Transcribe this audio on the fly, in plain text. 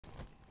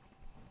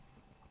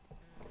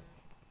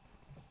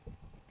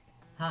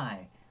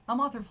Hi, I'm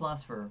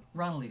author-philosopher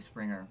Ronald E.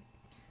 Springer.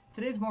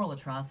 Today's moral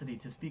atrocity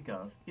to speak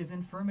of is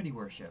infirmity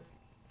worship.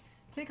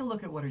 Take a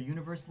look at what are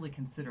universally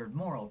considered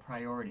moral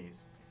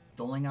priorities: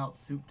 doling out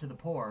soup to the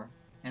poor,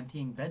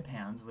 emptying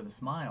bedpans with a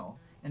smile,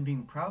 and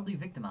being proudly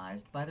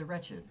victimized by the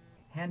wretched,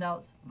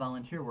 handouts,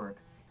 volunteer work,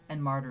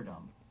 and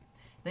martyrdom.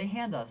 They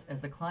hand us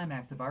as the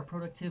climax of our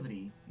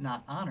productivity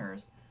not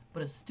honors,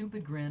 but a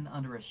stupid grin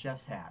under a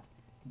chef's hat,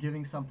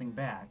 giving something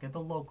back at the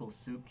local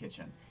soup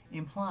kitchen,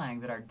 implying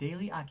that our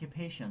daily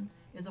occupation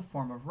is a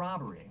form of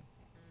robbery.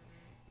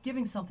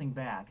 Giving something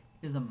back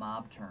is a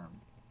mob term.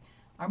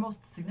 Our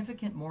most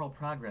significant moral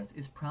progress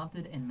is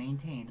prompted and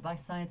maintained by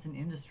science and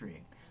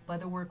industry, by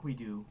the work we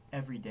do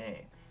every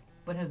day,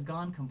 but has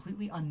gone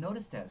completely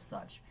unnoticed as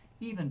such,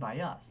 even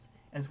by us,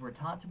 as we're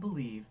taught to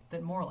believe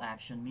that moral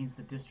action means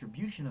the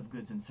distribution of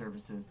goods and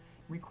services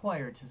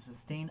required to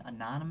sustain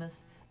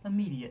anonymous,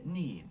 immediate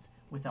needs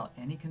without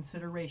any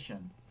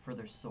consideration for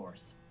their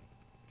source.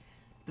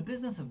 The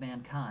business of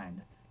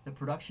mankind, the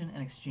production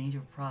and exchange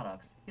of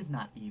products, is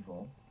not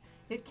evil.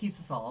 It keeps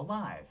us all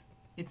alive.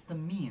 It's the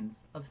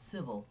means of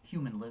civil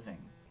human living.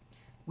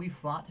 We've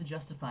fought to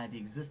justify the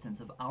existence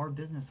of our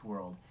business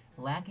world,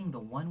 lacking the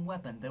one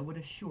weapon that would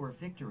assure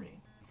victory,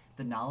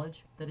 the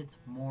knowledge that it's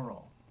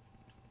moral.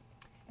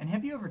 And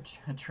have you ever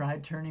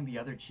tried turning the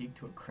other cheek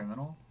to a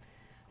criminal?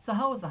 So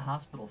how is the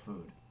hospital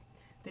food?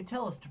 They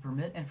tell us to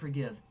permit and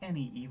forgive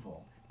any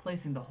evil,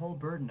 placing the whole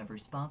burden of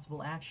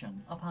responsible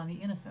action upon the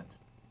innocent.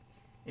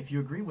 If you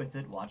agree with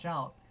it, watch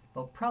out.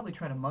 They'll probably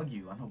try to mug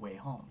you on the way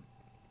home.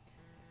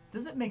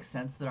 Does it make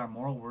sense that our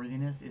moral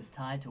worthiness is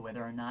tied to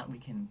whether or not we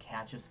can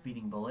catch a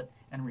speeding bullet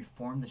and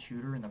reform the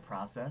shooter in the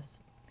process?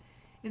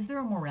 Is there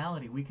a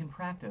morality we can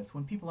practice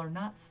when people are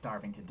not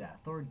starving to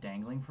death or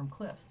dangling from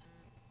cliffs?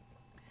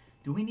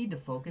 Do we need to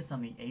focus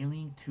on the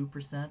alien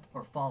 2%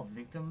 or fall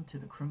victim to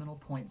the criminal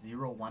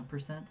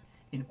 0.01%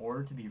 in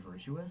order to be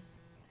virtuous?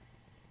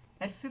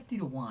 At 50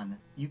 to 1,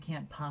 you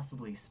can't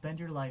possibly spend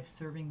your life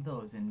serving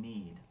those in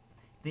need.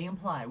 They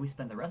imply we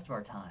spend the rest of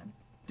our time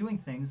doing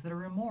things that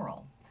are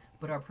immoral,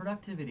 but our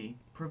productivity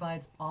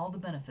provides all the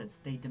benefits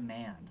they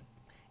demand.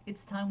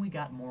 It's time we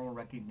got moral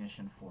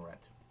recognition for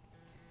it.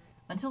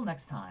 Until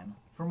next time,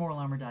 for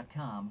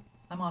moralarmor.com,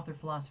 I'm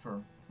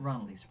author-philosopher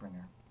Ronald E.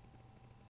 Springer.